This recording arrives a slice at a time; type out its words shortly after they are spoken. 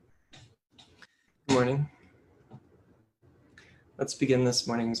Morning. Let's begin this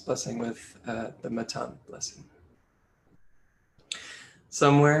morning's blessing with the Matan blessing.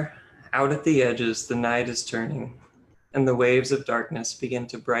 Somewhere out at the edges, the night is turning, and the waves of darkness begin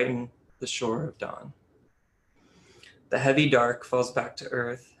to brighten the shore of dawn. The heavy dark falls back to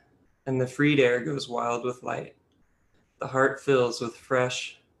earth, and the freed air goes wild with light. The heart fills with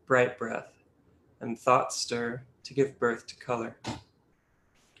fresh, bright breath, and thoughts stir to give birth to color.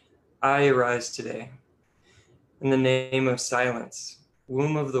 I arise today in the name of silence,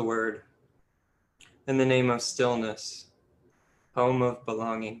 womb of the word, in the name of stillness, home of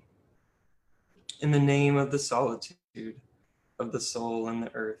belonging, in the name of the solitude of the soul and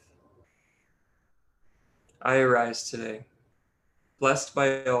the earth. I arise today, blessed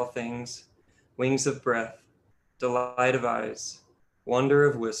by all things, wings of breath, delight of eyes, wonder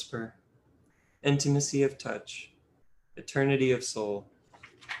of whisper, intimacy of touch, eternity of soul,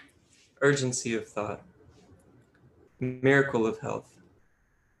 urgency of thought, miracle of health,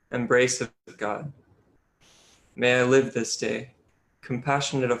 embrace of God. May I live this day,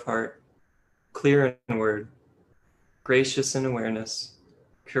 compassionate of heart, clear in word, gracious in awareness,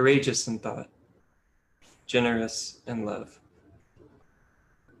 courageous in thought, generous in love.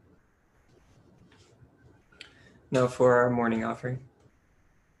 Now for our morning offering.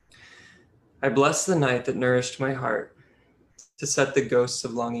 I bless the night that nourished my heart to set the ghosts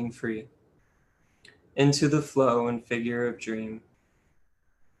of longing free into the flow and figure of dream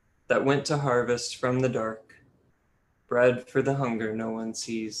that went to harvest from the dark, bread for the hunger no one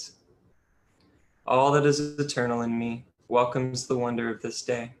sees. All that is eternal in me welcomes the wonder of this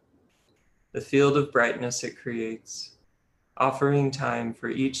day, the field of brightness it creates, offering time for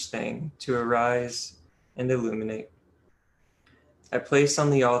each thing to arise and illuminate. I place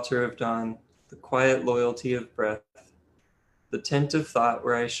on the altar of dawn the quiet loyalty of breath, the tent of thought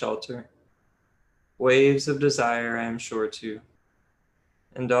where I shelter, waves of desire I am sure to,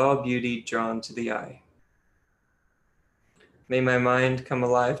 and all beauty drawn to the eye. May my mind come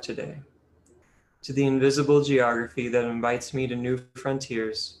alive today, to the invisible geography that invites me to new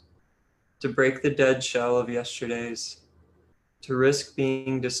frontiers, to break the dead shell of yesterdays, to risk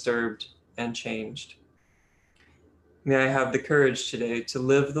being disturbed and changed. May I have the courage today to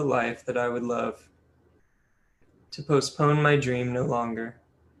live the life that I would love, to postpone my dream no longer,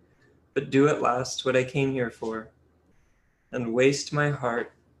 but do at last what I came here for, and waste my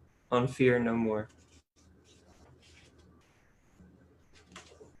heart on fear no more.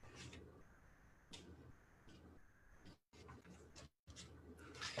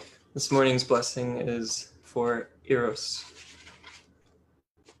 This morning's blessing is for Eros.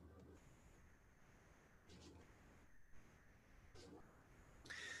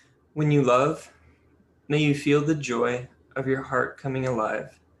 When you love, may you feel the joy of your heart coming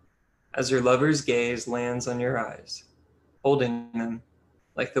alive as your lover's gaze lands on your eyes, holding them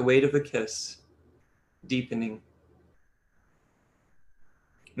like the weight of a kiss, deepening.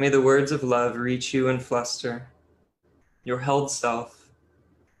 May the words of love reach you and fluster your held self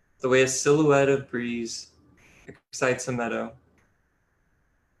the way a silhouette of breeze excites a meadow.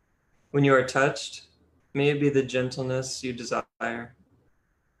 When you are touched, may it be the gentleness you desire,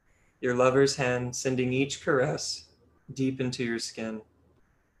 your lover's hand sending each caress deep into your skin,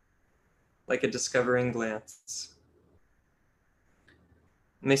 like a discovering glance.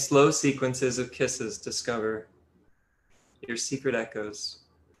 May slow sequences of kisses discover your secret echoes.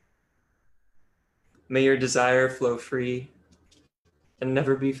 May your desire flow free and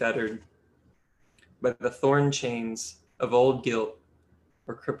never be fettered by the thorn chains of old guilt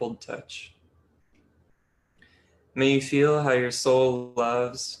or crippled touch. May you feel how your soul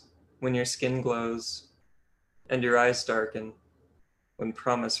loves when your skin glows and your eyes darken when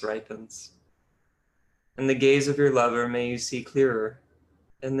promise ripens. In the gaze of your lover, may you see clearer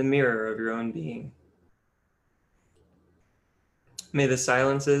in the mirror of your own being. May the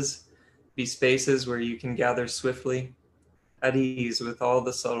silences be spaces where you can gather swiftly, at ease with all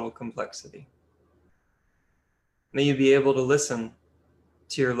the subtle complexity. May you be able to listen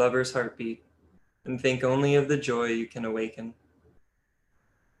to your lover's heartbeat and think only of the joy you can awaken.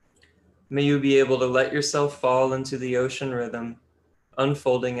 May you be able to let yourself fall into the ocean rhythm,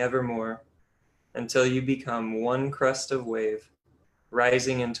 unfolding evermore until you become one crest of wave,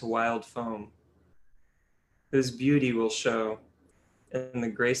 rising into wild foam, whose beauty will show in the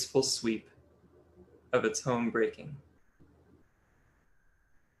graceful sweep of its home breaking.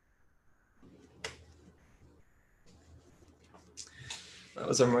 That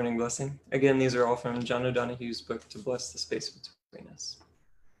was our morning blessing. Again, these are all from John O'Donohue's book, To Bless the Space Between Us.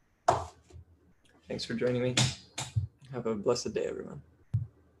 Thanks for joining me. Have a blessed day, everyone.